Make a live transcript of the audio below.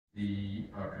the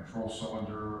control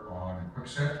cylinder on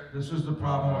QuickSet. This is the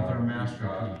problem with our master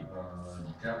key.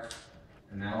 Depth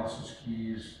analysis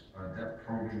keys, depth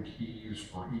probing keys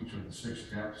for each of the 6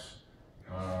 depths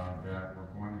that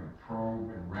we're going to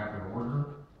probe in rapid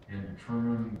order and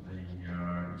determine the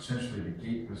essentially the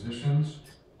gate positions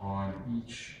on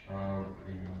each of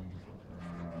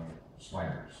the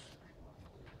sliders.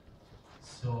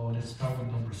 So let's start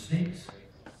with number 6.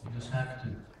 You just have to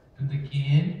put the key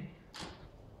in,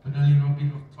 put a little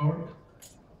bit of torque,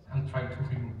 and try to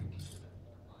remove the key.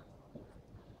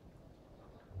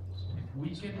 If we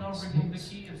cannot remove the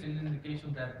key, it's an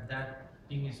indication that that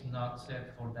thing is not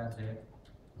set for that depth.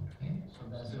 Okay. So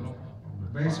that's it.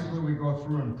 Basically, we go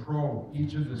through and probe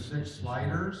each of the 6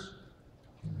 sliders,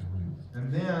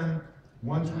 and then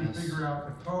once we figure out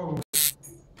the code,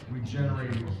 we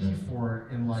generate a key for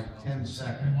it in like 10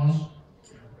 seconds.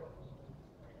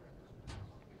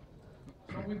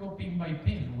 So we go pin by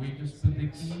pin. We just put the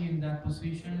key in that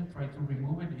position, try to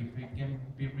remove it. If it can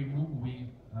be removed, we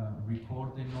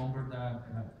record the number that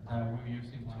we're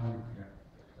using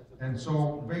to. And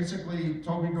so basically,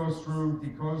 Toby goes through,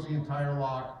 decodes the entire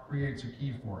lock, creates a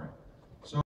key for it.